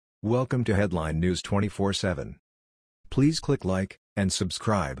Welcome to Headline News 24/7. Please click like and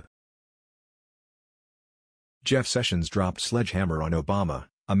subscribe. Jeff Sessions dropped Sledgehammer on Obama,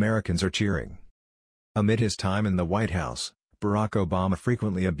 Americans are cheering. Amid his time in the White House, Barack Obama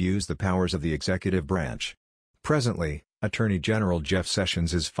frequently abused the powers of the executive branch. Presently, Attorney General Jeff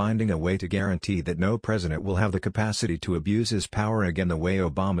Sessions is finding a way to guarantee that no president will have the capacity to abuse his power again the way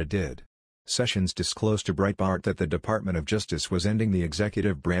Obama did. Sessions disclosed to Breitbart that the Department of Justice was ending the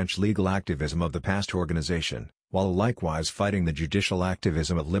executive branch legal activism of the past organization, while likewise fighting the judicial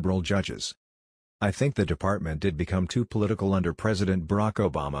activism of liberal judges. "I think the department did become too political under President Barack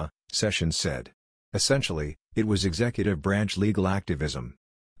Obama," Sessions said. Essentially, it was executive branch legal activism.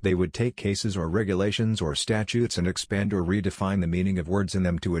 They would take cases or regulations or statutes and expand or redefine the meaning of words in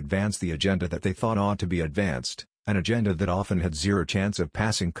them to advance the agenda that they thought ought to be advanced, an agenda that often had zero chance of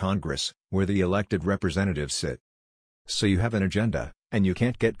passing Congress, where the elected representatives sit. So you have an agenda, and you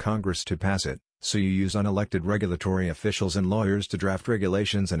can't get Congress to pass it, so you use unelected regulatory officials and lawyers to draft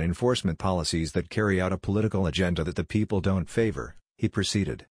regulations and enforcement policies that carry out a political agenda that the people don't favor, he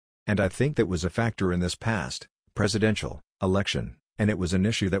proceeded. And I think that was a factor in this past presidential election, and it was an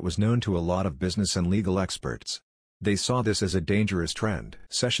issue that was known to a lot of business and legal experts. They saw this as a dangerous trend.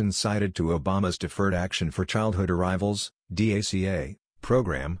 Sessions cited to Obama's Deferred Action for Childhood Arrivals (DACA)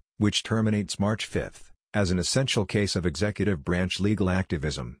 program, which terminates March 5, as an essential case of executive branch legal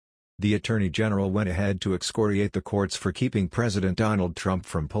activism. The Attorney General went ahead to excoriate the courts for keeping President Donald Trump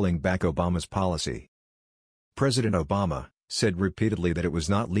from pulling back Obama's policy. President Obama said repeatedly that it was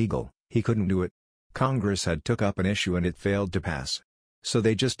not legal, he couldn't do it. Congress had took up an issue and it failed to pass. So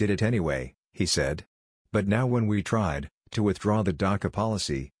they just did it anyway, he said. But now when we tried to withdraw the DACA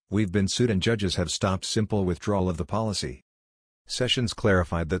policy, we've been sued and judges have stopped simple withdrawal of the policy. Sessions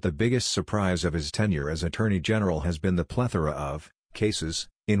clarified that the biggest surprise of his tenure as Attorney General has been the plethora of cases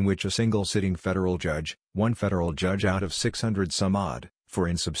in which a single sitting federal judge, one federal judge out of 600 some odd, for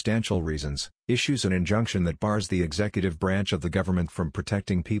insubstantial reasons, issues an injunction that bars the executive branch of the government from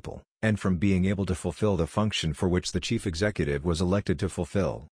protecting people, and from being able to fulfill the function for which the chief executive was elected to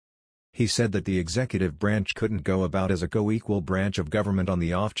fulfill. He said that the executive branch couldn't go about as a co-equal branch of government on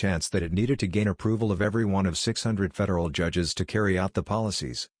the off chance that it needed to gain approval of every one of 600 federal judges to carry out the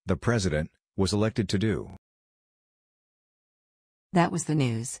policies the president was elected to do. That was the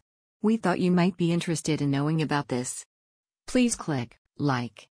news. We thought you might be interested in knowing about this. Please click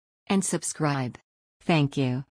like and subscribe. Thank you.